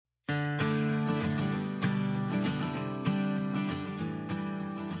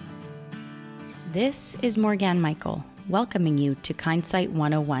This is Morgan Michael, welcoming you to Kindsight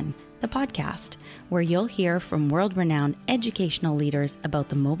 101, the podcast, where you'll hear from world-renowned educational leaders about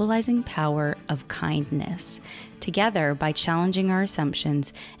the mobilizing power of kindness. Together, by challenging our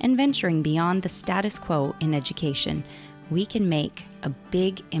assumptions and venturing beyond the status quo in education, we can make a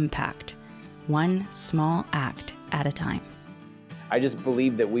big impact, one small act at a time. I just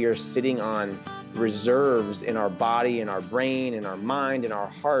believe that we are sitting on reserves in our body, in our brain, in our mind, in our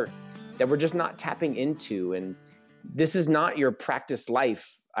heart that we're just not tapping into. And this is not your practice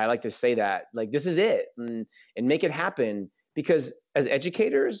life. I like to say that, like, this is it, and make it happen. Because as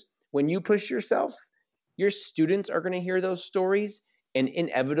educators, when you push yourself, your students are going to hear those stories, and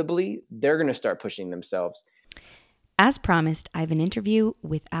inevitably they're going to start pushing themselves. As promised, I have an interview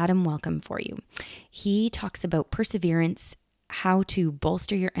with Adam Welcome for you. He talks about perseverance, how to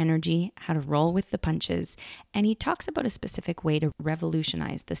bolster your energy, how to roll with the punches, and he talks about a specific way to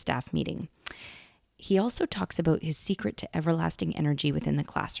revolutionize the staff meeting. He also talks about his secret to everlasting energy within the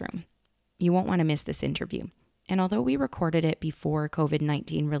classroom. You won't want to miss this interview. And although we recorded it before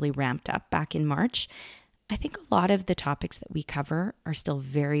COVID-19 really ramped up back in March, I think a lot of the topics that we cover are still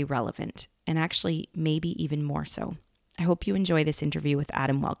very relevant, and actually maybe even more so. I hope you enjoy this interview with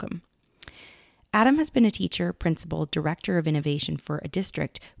Adam Welcome. Adam has been a teacher, principal, director of innovation for a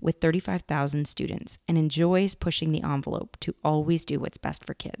district with 35,000 students and enjoys pushing the envelope to always do what's best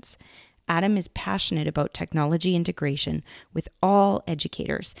for kids. Adam is passionate about technology integration with all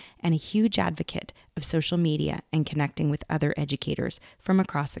educators and a huge advocate of social media and connecting with other educators from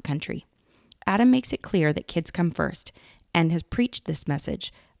across the country. Adam makes it clear that kids come first and has preached this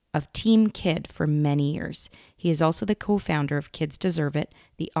message of Team Kid for many years. He is also the co-founder of Kids Deserve It,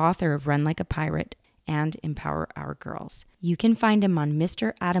 the author of Run Like a Pirate, and Empower Our Girls. You can find him on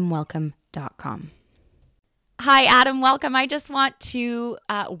MrAdamWelcome.com. Hi, Adam. Welcome. I just want to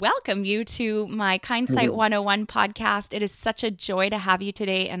welcome you to my Kindsight 101 podcast. It is such a joy to have you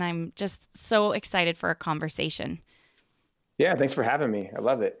today, and I'm just so excited for a conversation. Yeah, thanks for having me. I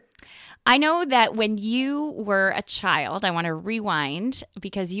love it. I know that when you were a child, I want to rewind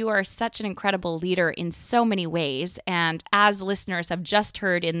because you are such an incredible leader in so many ways. And as listeners have just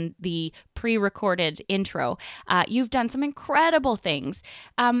heard in the pre-recorded intro, you've done some incredible things.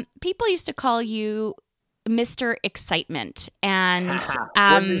 People used to call you Mr. Excitement. And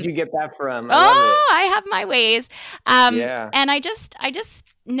where did you get that from? I have my ways. Yeah. And I just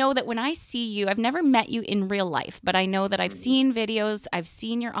know that when I see you, I've never met you in real life, but I know that I've seen videos, I've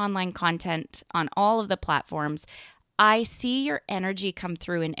seen your online content on all of the platforms. I see your energy come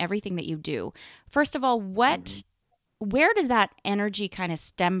through in everything that you do. First of all, where does that energy kind of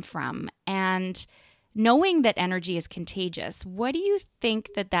stem from? And knowing that energy is contagious, what do you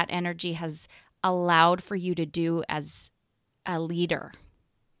think that energy has allowed for you to do as a leader?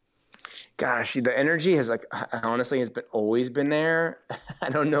 Gosh, the energy has honestly always been there. I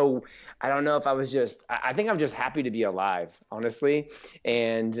don't know if I think I'm just happy to be alive, honestly,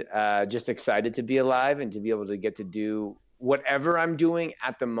 and just excited to be alive and to be able to get to do whatever I'm doing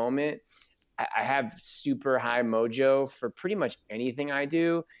at the moment. I have super high mojo for pretty much anything I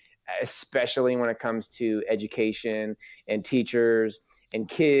do, especially when it comes to education and teachers and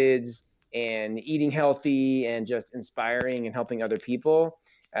kids and eating healthy and just inspiring and helping other people.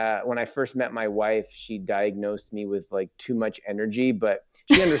 When I first met my wife, she diagnosed me with too much energy, but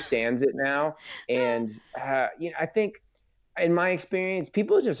she understands it now. And, I think in my experience,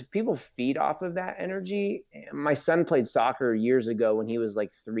 people feed off of that energy. My son played soccer years ago when he was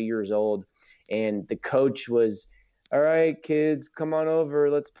 3 years old, and the coach was, "All right, kids, come on over.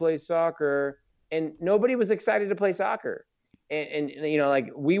 Let's play soccer." And nobody was excited to play soccer. And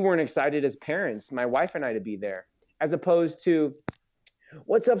we weren't excited as parents, my wife and I, to be there, as opposed to,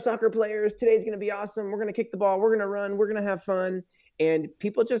 "What's up, soccer players? Today's going to be awesome. We're going to kick the ball. We're going to run. We're going to have fun." And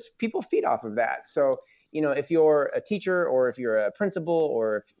people feed off of that. So, if you're a teacher or if you're a principal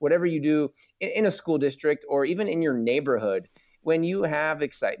or if whatever you do in a school district or even in your neighborhood, when you have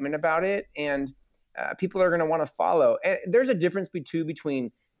excitement about it, and people are going to want to follow. And there's a difference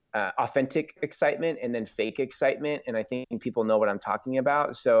between authentic excitement and then fake excitement. And I think people know what I'm talking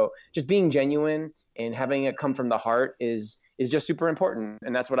about. So just being genuine and having it come from the heart is just super important.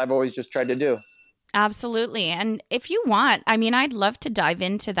 And that's what I've always just tried to do. Absolutely. And if you want, I'd love to dive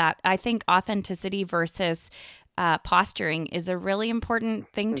into that. I think authenticity versus posturing is a really important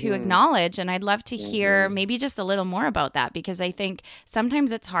thing to acknowledge. And I'd love to hear maybe just a little more about that, because I think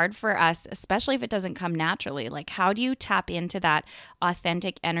sometimes it's hard for us, especially if it doesn't come naturally. How do you tap into that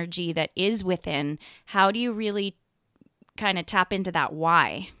authentic energy that is within? How do you really kind of tap into that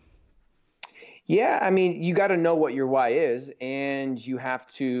why? Yeah, I mean, you got to know what your why is, and you have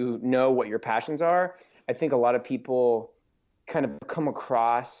to know what your passions are. I think a lot of people kind of come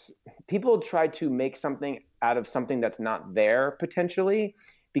across, people try to make something out of something that's not there potentially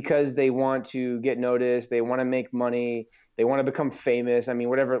because they want to get noticed, they want to make money, they want to become famous. I mean,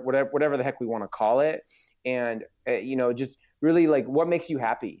 whatever the heck we want to call it. And just really like what makes you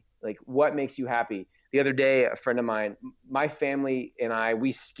happy? Like what makes you happy? The other day, a friend of mine, my family and I,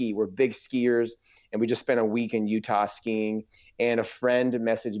 we ski. We're big skiers, and we just spent a week in Utah skiing. And a friend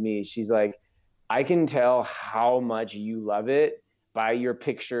messaged me. She's like, I can tell how much you love it by your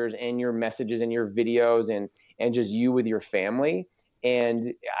pictures and your messages and your videos and just you with your family.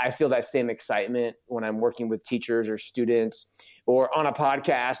 And I feel that same excitement when I'm working with teachers or students or on a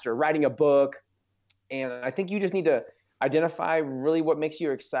podcast or writing a book. And I think you just need to identify really what makes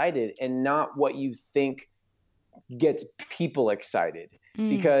you excited and not what you think gets people excited.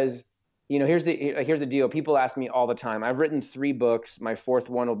 Because here's the deal. People ask me all the time. I've written 3 books. My 4th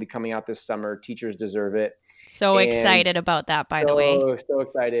one will be coming out this summer. Teachers Deserve It. So excited about that, by the way. So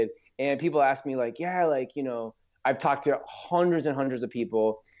excited. And people ask me like, yeah, like, I've talked to hundreds and hundreds of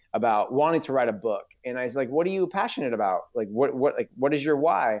people about wanting to write a book. And I was like, what are you passionate about? Like, what is your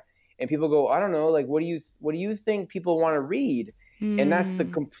why? And people go, I don't know. Like, what do you think people want to read? And that's the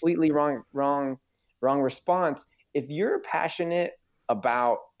completely wrong response. If you're passionate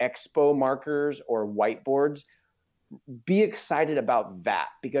about expo markers or whiteboards, be excited about that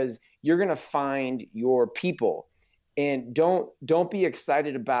because you're going to find your people. And don't be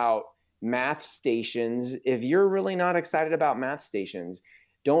excited about math stations if you're really not excited about math stations.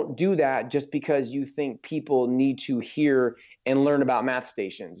 Don't do that just because you think people need to hear and learn about math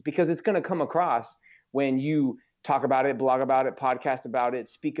stations, because it's going to come across when you talk about it, blog about it, podcast about it,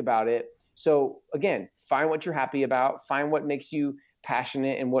 speak about it. So again, find what you're happy about, find what makes you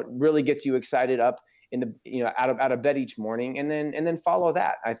passionate and what really gets you excited up in the out of bed each morning, and then follow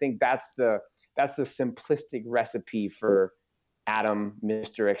that. I think that's the simplistic recipe for Adam,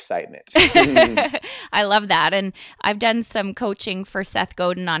 Mr. Excitement. I love that. And I've done some coaching for Seth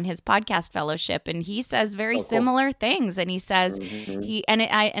Godin on his podcast fellowship, and he says very similar things. And he says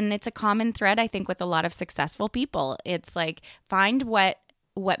and it's a common thread, I think, with a lot of successful people. It's like, find what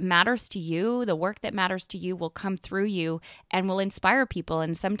matters to you. The work that matters to you will come through you and will inspire people.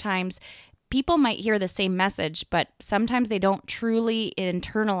 And sometimes people might hear the same message, but sometimes they don't truly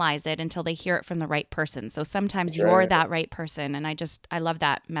internalize it until they hear it from the right person. So sometimes you're that right person. And I love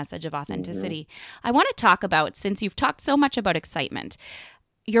that message of authenticity. I want to talk about, since you've talked so much about excitement,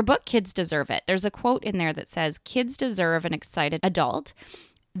 your book, Kids Deserve It. There's a quote in there that says, kids deserve an excited adult.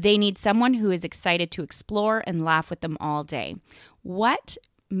 They need someone who is excited to explore and laugh with them all day. What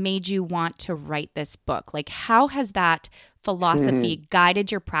made you want to write this book? Like, how has that philosophy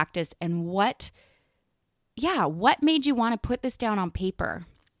guided your practice, and what made you want to put this down on paper?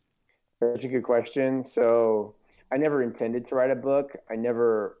 Such a good question. So I never intended to write a book. I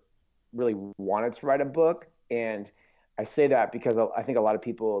never really wanted to write a book. And I say that because I think a lot of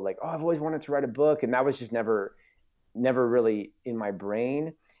people are like, oh, I've always wanted to write a book. And that was just never really in my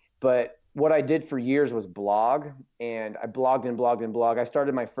brain. But what I did for years was blog, and I blogged and blogged and blogged. I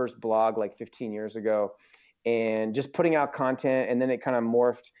started my first blog like 15 years ago, and just putting out content, and then it kind of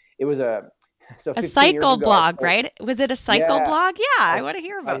morphed. It was a cycle blog, right? Was it a cycle blog? Yeah, I want to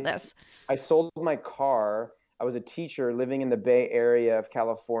hear about this. I sold my car. I was a teacher living in the Bay Area of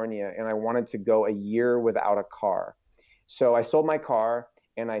California, and I wanted to go a year without a car. So I sold my car,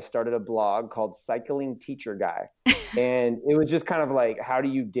 and I started a blog called Cycling Teacher Guy. And it was just kind of like, how do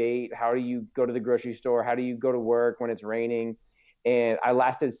you date? How do you go to the grocery store? How do you go to work when it's raining? And I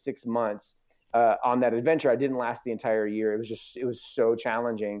lasted 6 months on that adventure. I didn't last the entire year. It was so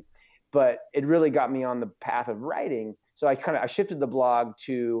challenging, but it really got me on the path of writing. So I shifted the blog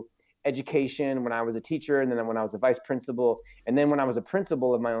to education when I was a teacher, and then when I was a vice principal, and then when I was a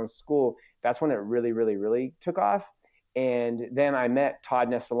principal of my own school, that's when it really, really, really took off. And then I met Todd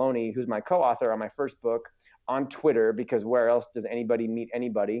Nesaloni, who's my co-author on my first book, on Twitter, because where else does anybody meet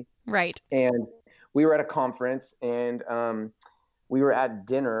anybody? Right. And we were at a conference, and we were at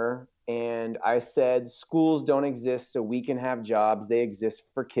dinner, and I said, schools don't exist so we can have jobs. They exist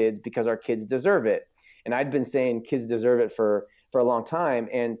for kids because our kids deserve it. And I'd been saying kids deserve it for a long time.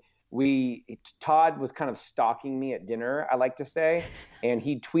 And Todd was kind of stalking me at dinner, I like to say, and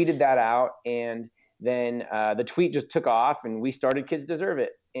he tweeted that out, and then the tweet just took off, and we started Kids Deserve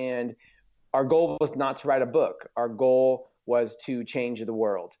It. And our goal was not to write a book. Our goal was to change the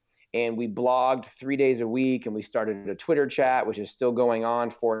world. And we blogged 3 days a week, and we started a Twitter chat, which is still going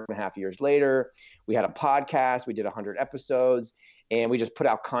on 4.5 years later. We had a podcast. We did 100 episodes. and we just put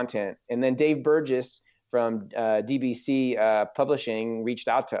out content. And then Dave Burgess from DBC Publishing reached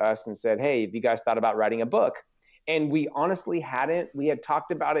out to us and said, hey, have you guys thought about writing a book? And we honestly hadn't. We had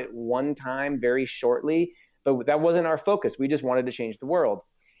talked about it one time very shortly, but that wasn't our focus. We just wanted to change the world.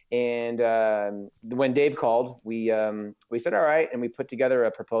 And when Dave called, we said, all right. And we put together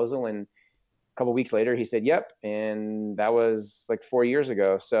a proposal. And a couple of weeks later, he said, yep. And that was like 4 years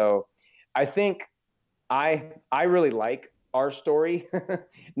ago. So I think I really like our story,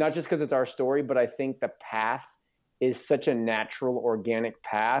 not just because it's our story, but I think the path is such a natural, organic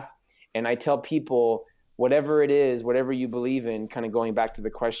path. And I tell people, whatever it is, whatever you believe in, kind of going back to the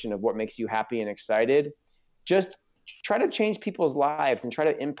question of what makes you happy and excited, just try to change people's lives and try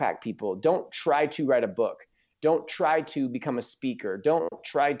to impact people. Don't try to write a book. Don't try to become a speaker. Don't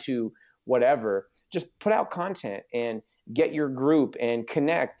try to whatever. Just put out content and get your group and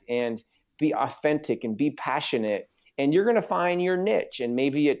connect and be authentic and be passionate. And you're going to find your niche. And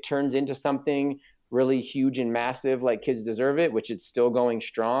maybe it turns into something really huge and massive like Kids Deserve It, which it's still going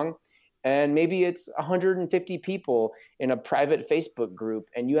strong. And maybe it's 150 people in a private Facebook group,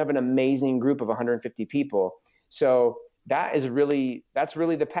 and you have an amazing group of 150 people. So that's really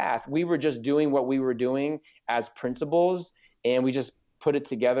the path. We were just doing what we were doing as principals, and we just put it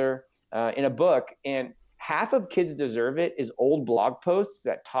together in a book. And half of Kids Deserve It is old blog posts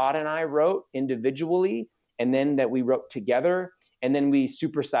that Todd and I wrote individually, and then that we wrote together, and then we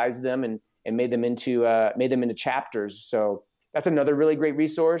supersized them and made them into chapters. So that's another really great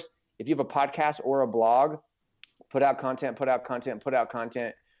resource. If you have a podcast or a blog, put out content.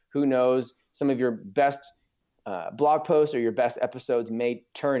 Who knows? Some of your best blog posts or your best episodes may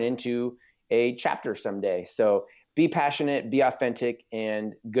turn into a chapter someday. So be passionate, be authentic,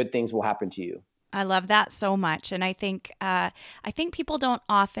 and good things will happen to you. I love that so much. And I think people don't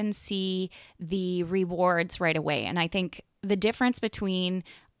often see the rewards right away. And I think the difference between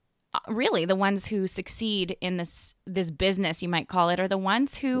really the ones who succeed in this business, you might call it, are the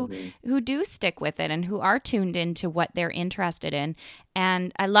ones who do stick with it and who are tuned into what they're interested in.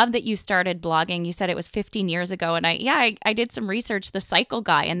 And I love that you started blogging. You said it was 15 years ago. And I did some research, the Cycle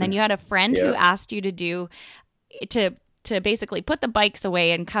Guy. And then you had a friend who asked you to basically put the bikes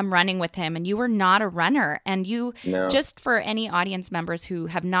away and come running with him. And you were not a runner. And just for any audience members who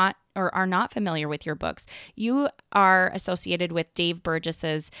have not or are not familiar with your books, you are associated with Dave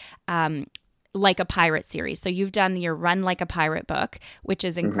Burgess's Like a Pirate series. So you've done your Run Like a Pirate book, which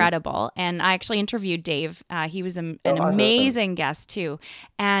is incredible. And I actually interviewed Dave. He was an amazing guest too.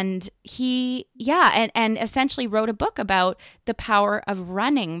 And he, and essentially wrote a book about the power of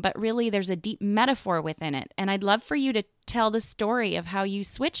running, but really there's a deep metaphor within it. And I'd love for you to tell the story of how you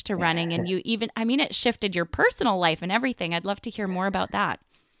switched to running and it shifted your personal life and everything. I'd love to hear more about that.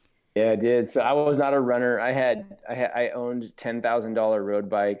 Yeah, I did. So I was not a runner. I owned $10,000 road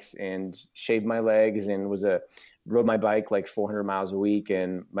bikes and shaved my legs and rode my bike like 400 miles a week.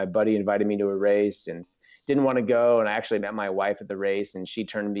 And my buddy invited me to a race and didn't want to go. And I actually met my wife at the race, and she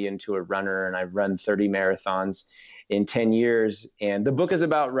turned me into a runner. And I've run 30 marathons in 10 years. And the book is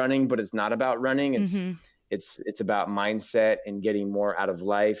about running, but it's not about running. It's about mindset and getting more out of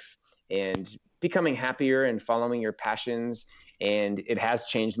life and becoming happier and following your passions. And it has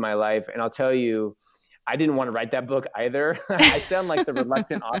changed my life. And I'll tell you, I didn't want to write that book either. I sound like the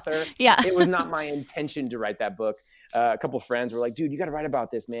reluctant author. Yeah. It was not my intention to write that book. A couple of friends were like, dude, you got to write about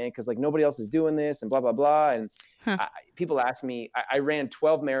this, man. Cause like nobody else is doing this and blah, blah, blah. And people ask me, I ran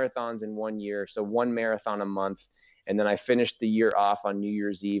 12 marathons in 1 year. So 1 marathon a month. And then I finished the year off on New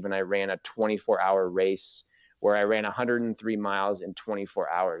Year's Eve, and I ran a 24-hour race where I ran 103 miles in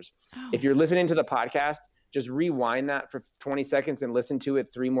 24 hours. Oh. If you're listening to the podcast, just rewind that for 20 seconds and listen to it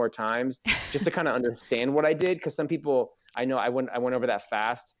 3 more times just to kind of understand what I did. Because some people, I know I went over that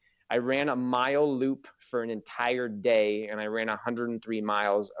fast. I ran a mile loop for an entire day, and I ran 103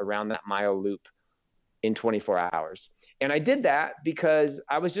 miles around that mile loop in 24 hours. And I did that because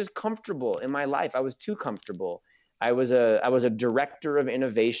I was just comfortable in my life. I was too comfortable. I was a director of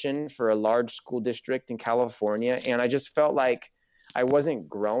innovation for a large school district in California, and I just felt like I wasn't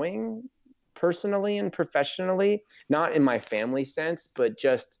growing personally and professionally, not in my family sense, but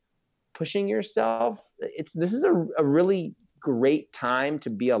just pushing yourself. This is a really great time to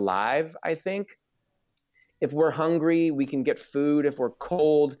be alive, I think. If we're hungry, we can get food. If we're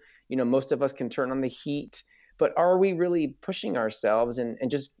cold, most of us can turn on the heat. But are we really pushing ourselves and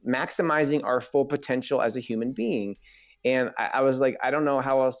just maximizing our full potential as a human being? And I was like, I don't know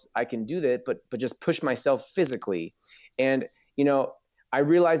how else I can do that, but just push myself physically. And, I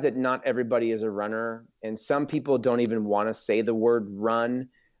realized that not everybody is a runner, and some people don't even want to say the word run.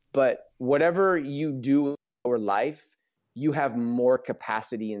 But whatever you do in your life, you have more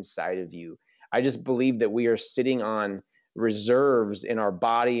capacity inside of you. I just believe that we are sitting on reserves in our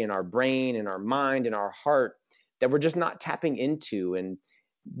body, in our brain, in our mind, in our heart that we're just not tapping into. And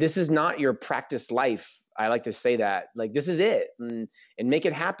this is not your practice life. I like to say that, like, this is it, and make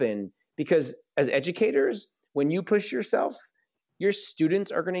it happen. Because as educators, when you push yourself, your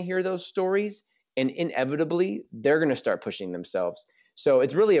students are going to hear those stories, and inevitably they're going to start pushing themselves. So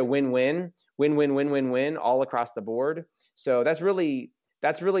it's really a win-win, win-win, win-win, win all across the board. So that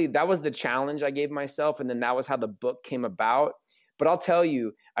was the challenge I gave myself. And then that was how the book came about. But I'll tell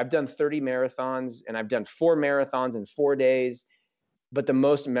you, I've done 30 marathons, and I've done 4 marathons in 4 days. But the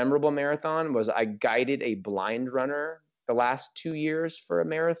most memorable marathon was I guided a blind runner the last 2 years for a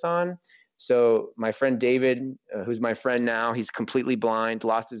marathon. So my friend David, who's my friend now, he's completely blind,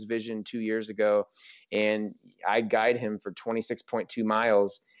 lost his vision 2 years ago. And I guide him for 26.2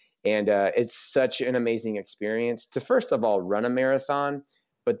 miles. And it's such an amazing experience to, first of all, run a marathon,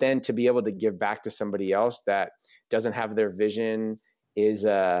 but then to be able to give back to somebody else that doesn't have their vision is,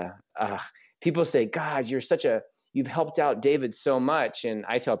 people say, God, you've helped out David so much. And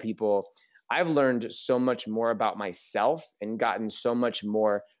I tell people, I've learned so much more about myself and gotten so much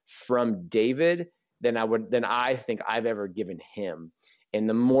more from David than I think I've ever given him. And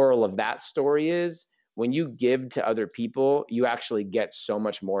the moral of that story is, when you give to other people, you actually get so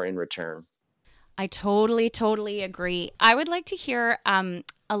much more in return. I totally, totally agree. I would like to hear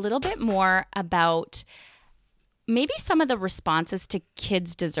a little bit more about maybe some of the responses to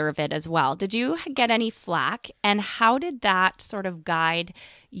Kids Deserve It as well. Did you get any flack? And how did that sort of guide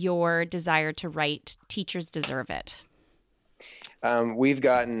your desire to write Teachers Deserve It? We've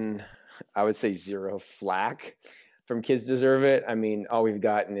gotten, I would say, 0 flack from Kids Deserve It. I mean, all we've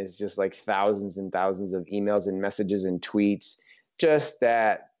gotten is just like thousands and thousands of emails and messages and tweets. Just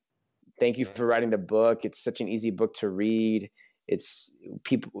that, thank you for writing the book. It's such an easy book to read. It's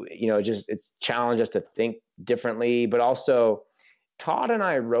people, it's challenged us to think differently. But also, Todd and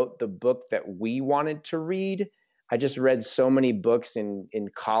I wrote the book that we wanted to read. I just read so many books in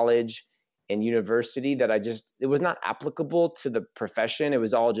college and university that it was not applicable to the profession. It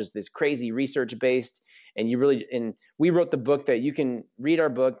was all just this crazy research based. And we wrote the book that you can read our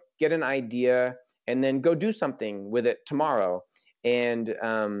book, get an idea, and then go do something with it tomorrow. And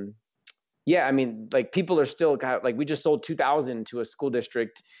yeah, I mean, like, people are still like, we just sold 2,000 to a school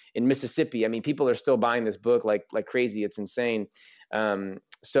district in Mississippi. I mean, people are still buying this book like crazy. It's insane.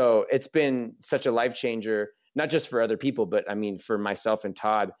 So it's been such a life changer, not just for other people, but I mean, for myself and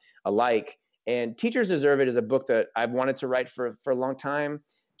Todd alike. And Teachers Deserve It is a book that I've wanted to write for a long time,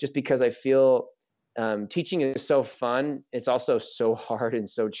 just because I feel teaching is so fun. It's also so hard and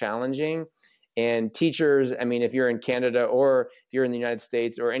so challenging. And teachers, I mean, if you're in Canada or if you're in the United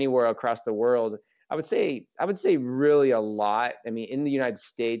States or anywhere across the world, I would say really a lot. I mean, in the United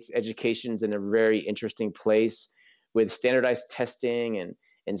States, education's in a very interesting place with standardized testing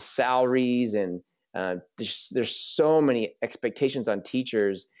and salaries, and there's so many expectations on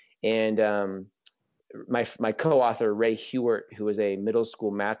teachers. And my co-author, Ray Hewart, who is a middle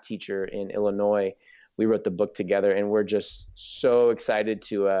school math teacher in Illinois, we wrote the book together, and we're just so excited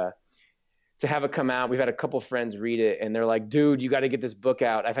to have it come out. We've had a couple friends read it, and they're like, dude, you got to get this book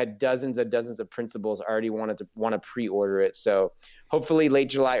out. I've had dozens of principals already want to pre-order it. So hopefully late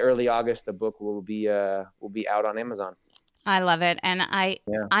July, early August, the book will be out on Amazon. I love it. And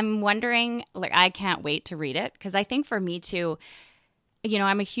I'm wondering, like, I can't wait to read it, because I think for me too,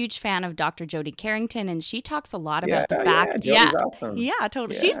 I'm a huge fan of Dr. Jody Carrington, and she talks a lot about the fact. Yeah, awesome. Yeah,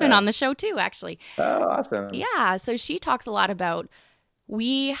 totally. Yeah. She's been on the show too, actually. Oh, awesome. Yeah. So she talks a lot about,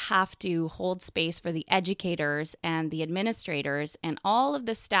 we have to hold space for the educators and the administrators and all of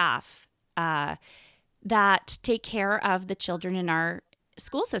the staff that take care of the children in our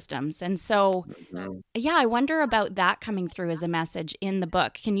school systems. And so, yeah, I wonder about that coming through as a message in the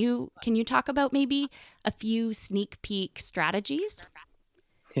book. Can you talk about maybe a few sneak peek strategies?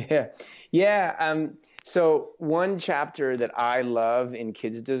 Yeah. So one chapter that I love in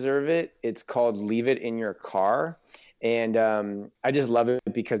Kids Deserve It, it's called Leave It in Your Car. And I just love it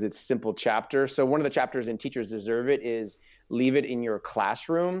because it's a simple chapter. So one of the chapters in Teachers Deserve It is leave it in your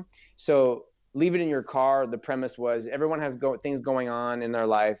classroom. So leave it in your car. The premise was everyone has things going on in their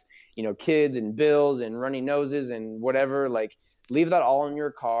life, kids and bills and runny noses and whatever. Like, leave that all in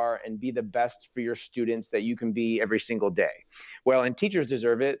your car and be the best for your students that you can be every single day. Well, in Teachers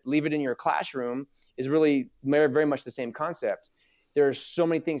Deserve It, leave it in your classroom is really very, very much the same concept. There's so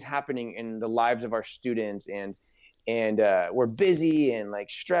many things happening in the lives of our students, and we're busy and like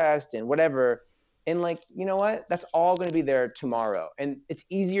stressed and whatever. And like, you know what? That's all going to be there tomorrow. And it's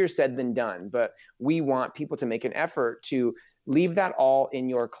easier said than done, but we want people to make an effort to leave that all in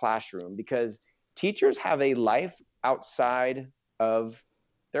your classroom, because teachers have a life outside of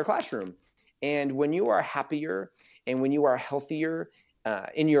their classroom. And when you are happier and when you are healthier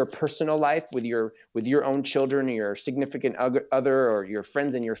in your personal life with your own children, or your significant other, or your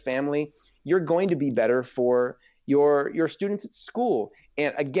friends and your family, you're going to be better for your students at school.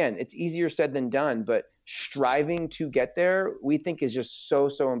 And again, it's easier said than done, but striving to get there, we think, is just so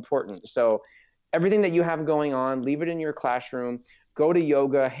important. So everything that you have going on, leave it in your classroom, go to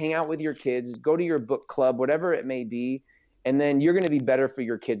yoga, hang out with your kids, go to your book club, whatever it may be, and then you're going to be better for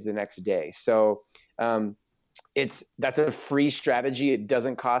your kids the next day. So that's a free strategy. It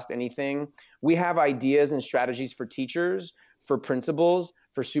doesn't cost anything. We have ideas and strategies for teachers, for principals,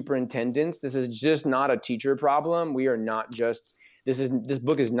 for superintendents. This is just not a teacher problem. We are not just, this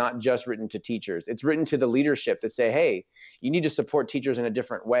book is not just written to teachers. It's written to the leadership that say, hey, you need to support teachers in a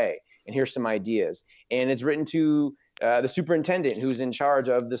different way. And here's some ideas. And it's written to the superintendent who's in charge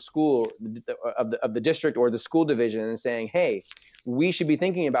of the school, of the district or the school division, and saying, hey, we should be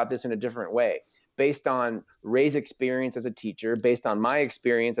thinking about this in a different way, based on Ray's experience as a teacher, based on my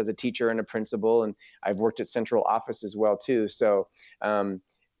experience as a teacher and a principal. And I've worked at central office as well too. So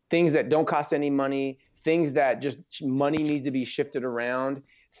things that don't cost any money, things that just money needs to be shifted around,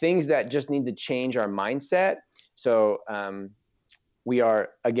 things that just need to change our mindset. So we are,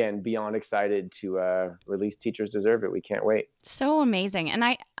 again, beyond excited to release Teachers Deserve It. We can't wait. So amazing. And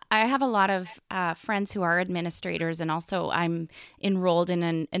I have a lot of friends who are administrators, and also I'm enrolled in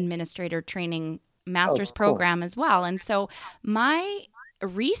an administrator training master's program as well. And so my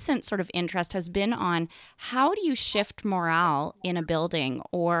recent sort of interest has been on how do you shift morale in a building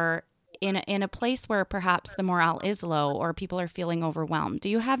or in a place where perhaps the morale is low or people are feeling overwhelmed. Do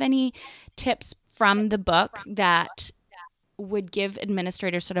you have any tips from the book that would give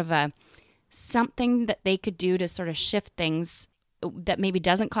administrators sort of something that they could do to sort of shift things that maybe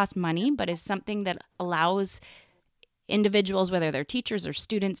doesn't cost money, but is something that allows individuals, whether they're teachers or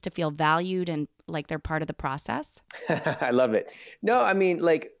students, to feel valued and like they're part of the process? I love it. No, I mean,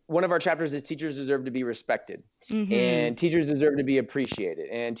 like, one of our chapters is teachers deserve to be respected, and teachers deserve to be appreciated,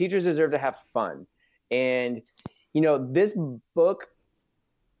 and teachers deserve to have fun. And, you know, this book,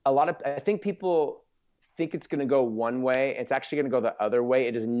 I think people think it's going to go one way. It's actually going to go the other way.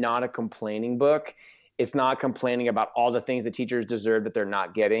 It is not a complaining book. It's not complaining about all the things that teachers deserve that they're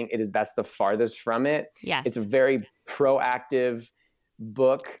not getting. That's the farthest from it. Yes. It's a very proactive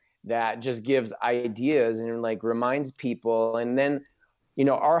book that just gives ideas and like reminds people. And then, you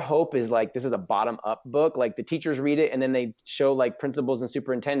know, our hope is like, this is a bottom up book. Like, the teachers read it and then they show like principals and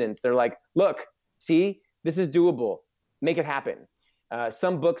superintendents. They're like, look, see, this is doable. Make it happen.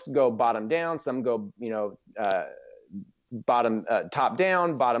 Some books go bottom down, some go, top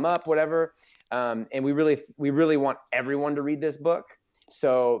down, bottom up, whatever. And we really want everyone to read this book.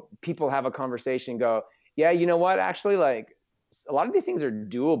 So people have a conversation, go, yeah, you know what? Actually, like, a lot of these things are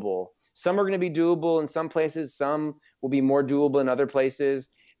doable. Some are going to be doable in some places. Some will be more doable in other places.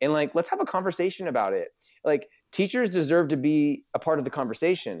 And like, let's have a conversation about it. Like, teachers deserve to be a part of the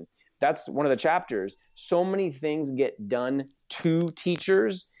conversation. That's one of the chapters. So many things get done to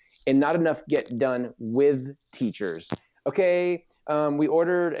teachers and not enough get done with teachers. Okay, we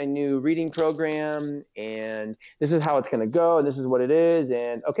ordered a new reading program and this is how it's going to go. And this is what it is.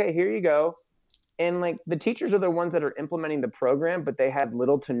 And okay, here you go. And like, the teachers are the ones that are implementing the program, but they had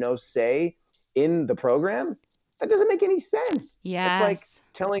little to no say in the program. That doesn't make any sense. Yes. It's like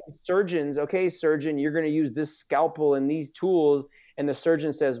telling surgeons, okay, surgeon, you're going to use this scalpel and these tools. And the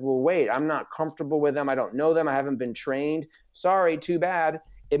surgeon says, well, wait, I'm not comfortable with them. I don't know them. I haven't been trained. Sorry, too bad.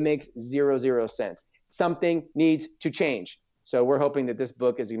 It makes zero sense. Something needs to change. So we're hoping that this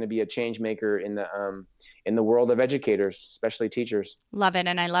book is going to be a change maker in the world of educators, especially teachers. Love it.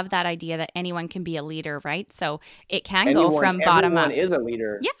 And I love that idea that anyone can be a leader, right? So it can go from bottom up. Everyone is a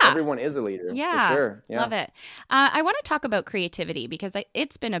leader. Yeah. Everyone is a leader. Yeah. For sure. Yeah. Love it. I want to talk about creativity because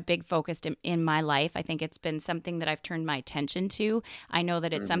it's been a big focus in my life. I think it's been something that I've turned my attention to. I know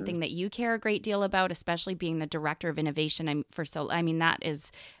that it's something that you care a great deal about, especially being the director of innovation. That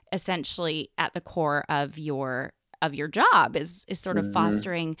is essentially at the core of your job is sort of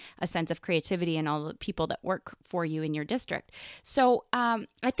fostering a sense of creativity in all the people that work for you in your district. So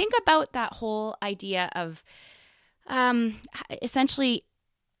I think about that whole idea of essentially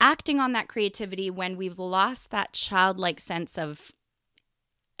acting on that creativity when we've lost that childlike sense of,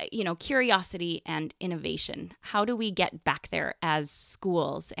 curiosity and innovation. How do we get back there as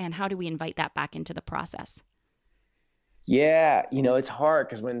schools, and how do we invite that back into the process? Yeah, it's hard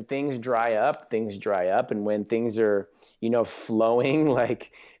because when things dry up, things dry up, and when things are, flowing,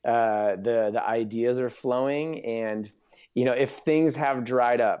 like the ideas are flowing, and if things have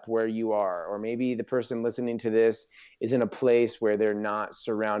dried up where you are, or maybe the person listening to this is in a place where they're not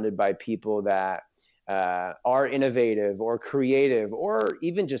surrounded by people that are innovative or creative, or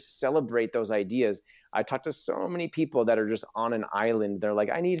even just celebrate those ideas. I talk to so many people that are just on an island. They're like,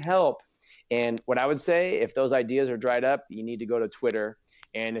 I need help. And what I would say, if those ideas are dried up, you need to go to Twitter.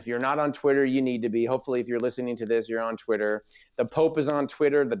 And if you're not on Twitter, you need to be. Hopefully, if you're listening to this, you're on Twitter. The Pope is on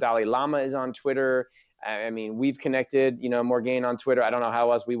Twitter. The Dalai Lama is on Twitter. I mean, we've connected, Morgane on Twitter. I don't know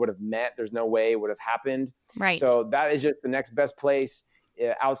how else we would have met. There's no way it would have happened. Right. So that is just the next best place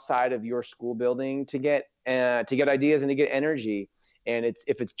outside of your school building to get ideas and to get energy. And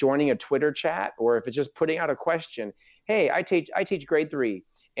if it's joining a Twitter chat, or if it's just putting out a question. Hey, I teach grade 3,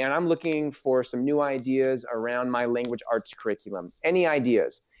 and I'm looking for some new ideas around my language arts curriculum. Any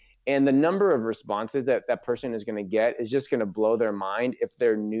ideas? And the number of responses that person is going to get is just going to blow their mind if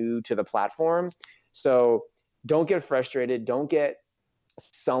they're new to the platform. So don't get frustrated. Don't get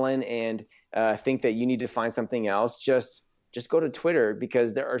sullen and think that you need to find something else. Just go to Twitter,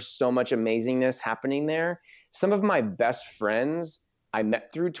 because there are so much amazingness happening there. Some of my best friends I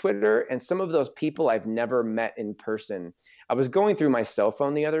met through Twitter, and some of those people I've never met in person. I was going through my cell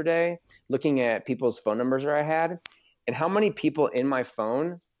phone the other day, looking at people's phone numbers that I had, and how many people in my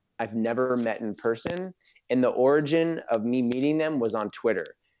phone I've never met in person. And the origin of me meeting them was on Twitter.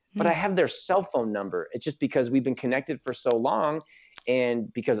 But I have their cell phone number. It's just because we've been connected for so long.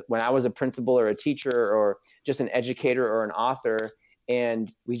 And because when I was a principal or a teacher or just an educator or an author,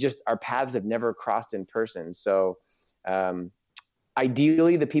 and our paths have never crossed in person. So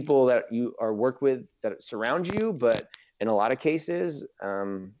ideally, the people that you are work with that surround you, but in a lot of cases,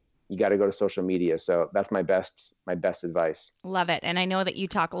 you got to go to social media. So that's my best advice. Love it. And I know that you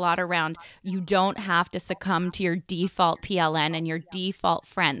talk a lot around, you don't have to succumb to your default PLN and your default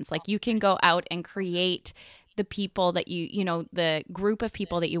friends. Like, you can go out and create the people that the group of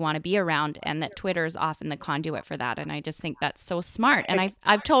people that you want to be around, and that Twitter is often the conduit for that. And I just think that's so smart. And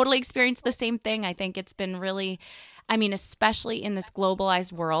I've totally experienced the same thing. I think it's been really, especially in this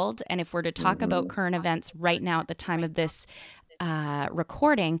globalized world. And if we're to talk about current events right now at the time of this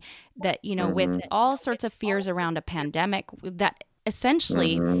recording, that, with all sorts of fears around a pandemic that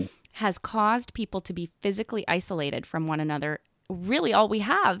essentially has caused people to be physically isolated from one another, really all we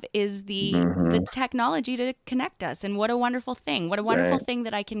have is the technology to connect us. And what a wonderful thing. What a wonderful thing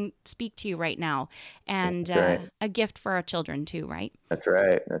that I can speak to you right now. And a gift for our children too, right? That's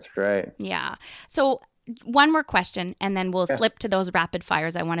right. Yeah. So one more question, and then we'll slip to those rapid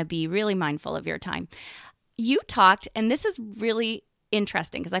fires. I want to be really mindful of your time. You talked, and this is really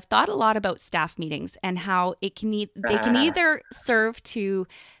interesting because I've thought a lot about staff meetings and how they can either serve to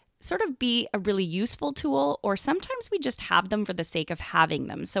sort of be a really useful tool, or sometimes we just have them for the sake of having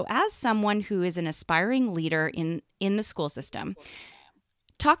them. So as someone who is an aspiring leader in the school system,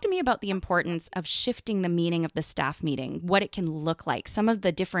 talk to me about the importance of shifting the meaning of the staff meeting, what it can look like, some of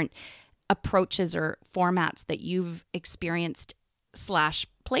the different approaches or formats that you've experienced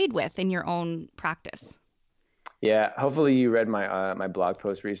 / played with in your own practice. Yeah, hopefully you read my blog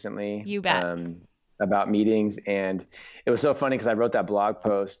post recently. You bet. About meetings, and it was so funny because I wrote that blog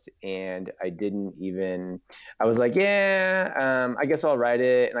post and I was like, I guess I'll write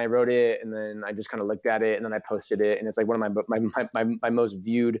it, and I wrote it, and then I just kind of looked at it, and then I posted it, and it's like one of my most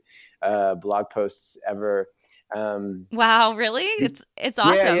viewed blog posts ever. Wow, really? It's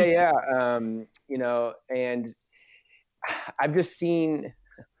awesome. Yeah. And I've just seen.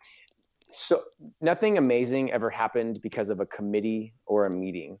 So nothing amazing ever happened because of a committee or a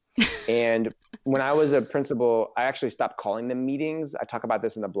meeting. And when I was a principal, I actually stopped calling them meetings. I talk about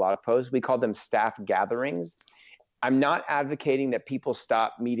this in the blog post. We called them staff gatherings. I'm not advocating that people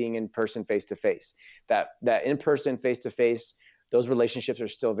stop meeting in person face-to-face. That in-person face-to-face, those relationships are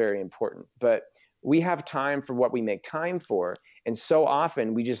still very important. But we have time for what we make time for. And so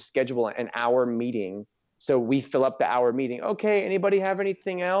often we just schedule an hour meeting. So we fill up the hour meeting. Okay, anybody have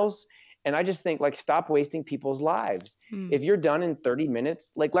anything else? And I just think, stop wasting people's lives. If you're done in 30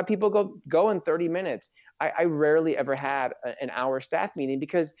 minutes, let people go in 30 minutes. I rarely ever had an hour staff meeting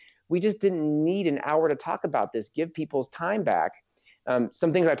because we just didn't need an hour to talk about this. Give people's time back.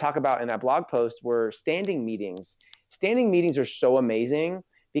 Some things I talk about in that blog post were standing meetings. Standing meetings are so amazing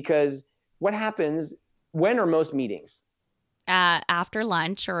because what happens, when are most meetings? After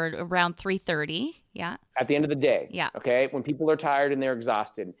lunch or around 3:30. Yeah. At the end of the day. Yeah. Okay. When people are tired and they're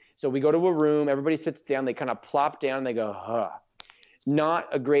exhausted. So we go to a room, everybody sits down, they kind of plop down, and they go, Not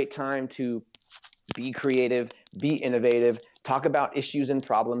a great time to be creative, be innovative, talk about issues and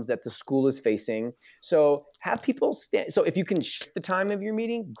problems that the school is facing. So have people so if you can shift the time of your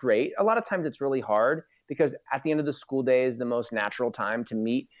meeting, great. A lot of times it's really hard because at the end of the school day is the most natural time to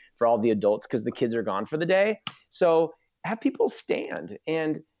meet for all the adults because the kids are gone for the day. So have people stand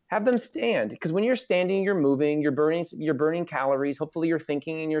and have them stand, because when you're standing, you're moving, you're burning calories. Hopefully you're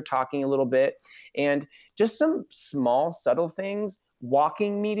thinking and you're talking a little bit, and just some small, subtle things.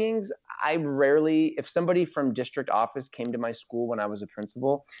 Walking meetings, if somebody from district office came to my school when I was a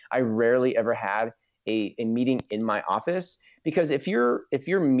principal, I rarely ever had a meeting in my office, because if you're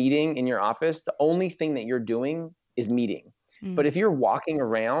meeting in your office, the only thing that you're doing is meeting. But if you're walking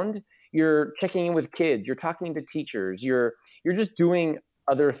around, you're checking in with kids, you're talking to teachers, you're just doing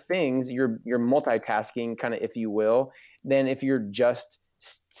other things, you're multitasking, kind of, if you will, than if you're just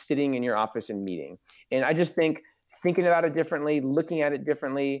sitting in your office and meeting. And I just think thinking about it differently, looking at it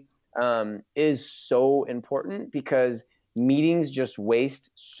differently, is so important, because meetings just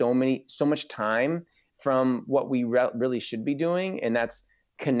waste so much time from what we really should be doing, and that's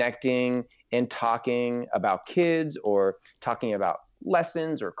connecting and talking about kids or talking about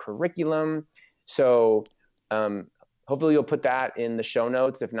lessons or curriculum. So hopefully you'll put that in the show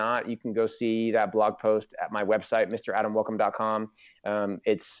notes. If not, you can go see that blog post at my website, mradamwelcome.com.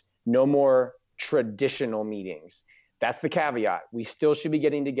 It's no more traditional meetings. That's the caveat. We still should be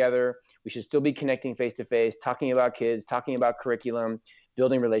getting together. We should still be connecting face-to-face, talking about kids, talking about curriculum,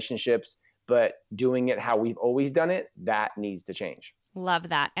 building relationships, but doing it how we've always done it, that needs to change. Love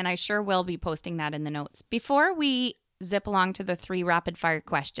that. And I sure will be posting that in the notes. Before we zip along to the 3 rapid fire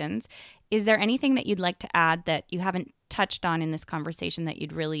questions, is there anything that you'd like to add that you haven't touched on in this conversation that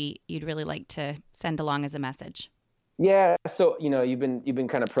you'd really like to send along as a message? Yeah. So, you've been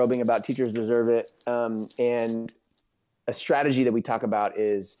kind of probing about teachers deserve it. And a strategy that we talk about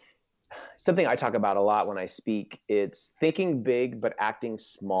is something I talk about a lot when I speak. It's thinking big, but acting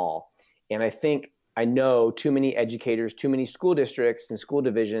small. And I know too many educators, too many school districts and school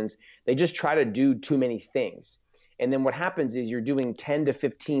divisions, they just try to do too many things. And then what happens is you're doing 10 to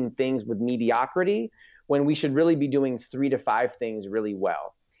 15 things with mediocrity when we should really be doing 3 to 5 things really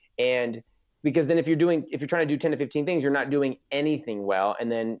well. And because then if you're trying to do 10 to 15 things, you're not doing anything well.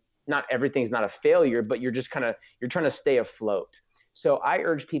 And then not everything's not a failure, but you're trying to stay afloat. So I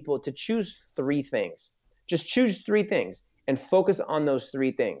urge people to choose 3 things. Just choose 3 things and focus on those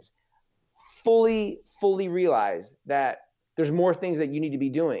 3 things. Fully realize that there's more things that you need to be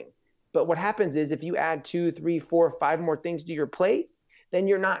doing. But what happens is if you add 2, 3, 4, 5 more things to your plate, then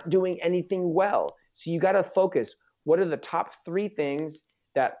you're not doing anything well. So you got to focus. What are the top 3 things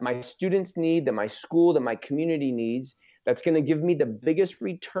that my students need, that my school, that my community needs, that's going to give me the biggest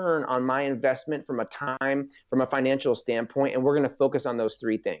return on my investment from a financial standpoint? And we're going to focus on those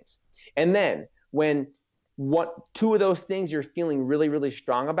 3 things. And then when 2 of those things you're feeling really, really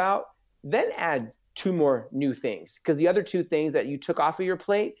strong about, then add 2 more new things, because the other 2 things that you took off of your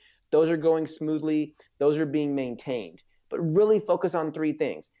plate, those are going smoothly. Those are being maintained. But really focus on 3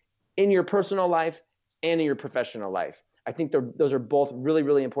 things in your personal life and in your professional life. I think those are both really,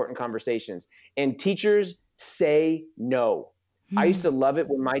 really important conversations. And teachers, say no. I used to love it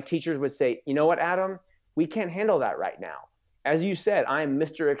when my teachers would say, you know what, Adam, we can't handle that right now. As you said, I am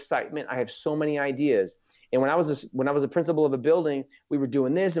Mr. Excitement. I have so many ideas. And when I was a principal of a building, we were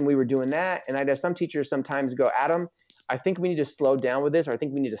doing this and we were doing that. And I'd have some teachers sometimes go, Adam, I think we need to slow down with this, or I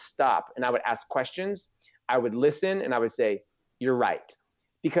think we need to stop. And I would ask questions. I would listen, and I would say, you're right.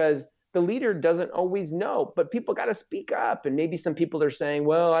 Because the leader doesn't always know, but people got to speak up. And maybe some people are saying,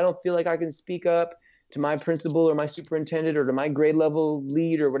 well, I don't feel like I can speak up to my principal or my superintendent or to my grade level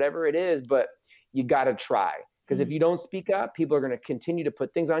lead or whatever it is, but you got to try. Because if you don't speak up, people are going to continue to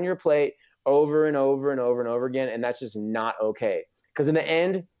put things on your plate over and over and over and over again. And that's just not okay. Because in the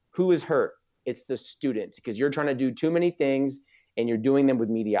end, who is hurt? It's the students, because you're trying to do too many things and you're doing them with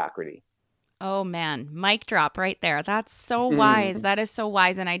mediocrity. Oh, man. Mic drop right there. That's so wise. That is so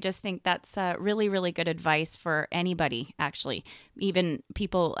wise. And I just think that's really, really good advice for anybody, actually, even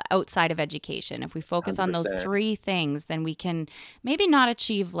people outside of education. If we focus 100%. On those 3 things, then we can maybe not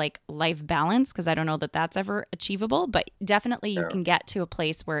achieve like life balance, because I don't know that that's ever achievable, but definitely you can get to a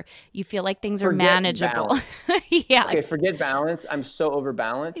place where you feel like things are manageable. Yeah. Okay, forget balance. I'm so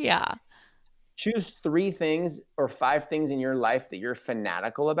overbalanced. Yeah. Choose 3 things or 5 things in your life that you're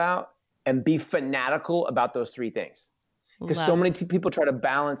fanatical about, and be fanatical about those 3 things. Because so many people try to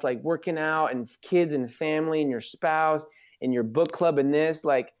balance like working out and kids and family and your spouse and your book club and this.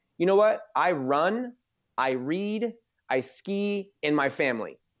 Like, you know what? I run, I read, I ski, and my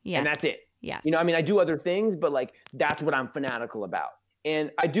family. Yes. And that's it. Yes. I do other things, but like that's what I'm fanatical about.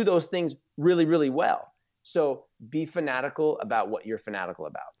 And I do those things really, really well. So be fanatical about what you're fanatical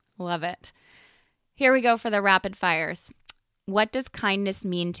about. Love it. Here we go for the rapid fires. What does kindness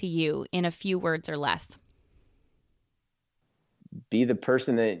mean to you in a few words or less? Be the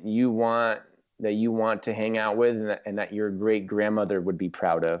person that you want to hang out with, and that your great grandmother would be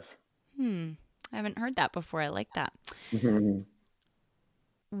proud of. I haven't heard that before. I like that.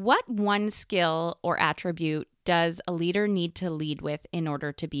 What one skill or attribute does a leader need to lead with in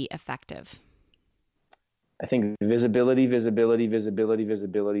order to be effective? I think visibility is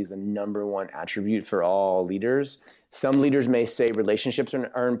the number one attribute for all leaders. Some leaders may say relationships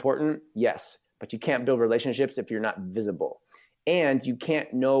are important. Yes, but you can't build relationships if you're not visible. And you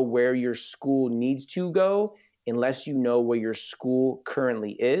can't know where your school needs to go unless you know where your school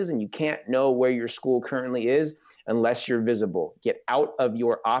currently is. And you can't know where your school currently is unless you're visible. Get out of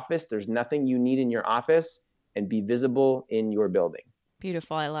your office. There's nothing you need in your office, and be visible in your building.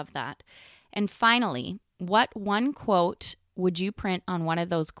 Beautiful. I love that. And finally, what one quote would you print on one of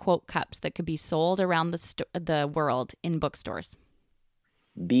those quote cups that could be sold around the world in bookstores?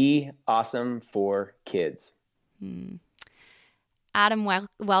 Be awesome for kids. Adam,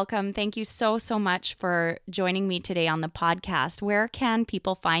 welcome. Thank you so much for joining me today on the podcast. Where can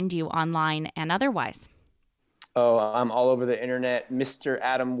people find you online and otherwise? Oh, I'm all over the internet. Mr.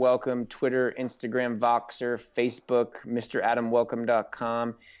 Adam Welcome, Twitter, Instagram, Voxer, Facebook,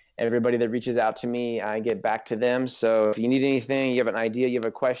 mradamwelcome.com. Everybody that reaches out to me, I get back to them. So if you need anything, you have an idea, you have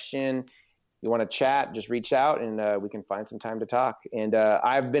a question, you want to chat, just reach out and we can find some time to talk. And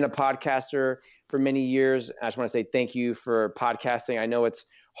I've been a podcaster for many years. I just want to say thank you for podcasting. I know it's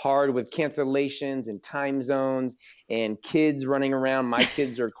hard with cancellations and time zones and kids running around. My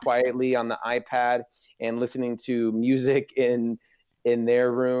kids are quietly on the iPad and listening to music in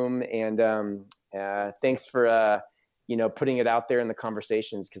their room. And thanks for putting it out there in the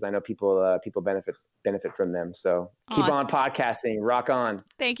conversations, because I know people benefit from them. So keep on podcasting. Rock on.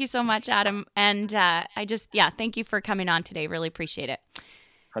 Thank you so much, Adam. And thank you for coming on today. Really appreciate it.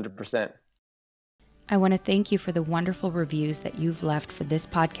 100%. I want to thank you for the wonderful reviews that you've left for this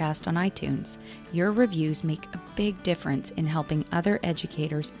podcast on iTunes. Your reviews make a big difference in helping other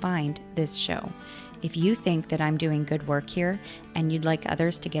educators find this show. If you think that I'm doing good work here and you'd like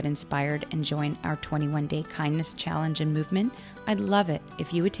others to get inspired and join our 21-day kindness challenge and movement, I'd love it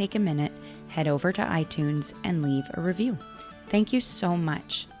if you would take a minute, head over to iTunes and leave a review. Thank you so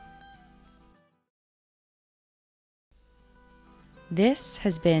much. This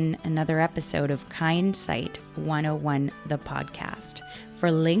has been another episode of Kindsight 101, the podcast.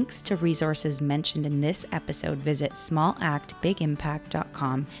 For links to resources mentioned in this episode, visit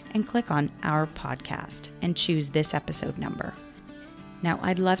smallactbigimpact.com and click on our podcast and choose this episode number. Now,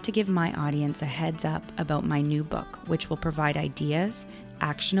 I'd love to give my audience a heads up about my new book, which will provide ideas,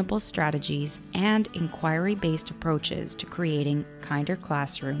 actionable strategies, and inquiry-based approaches to creating a kinder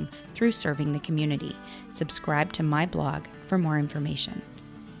classroom through serving the community. Subscribe to my blog for more information.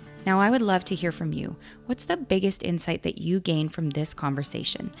 Now, I would love to hear from you. What's the biggest insight that you gained from this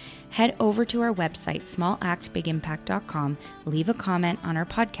conversation? Head over to our website, smallactbigimpact.com, leave a comment on our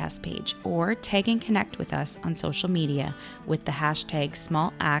podcast page, or tag and connect with us on social media with the hashtag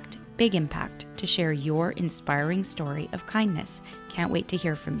SmallActBigImpact to share your inspiring story of kindness. Can't wait to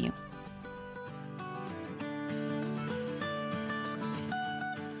hear from you.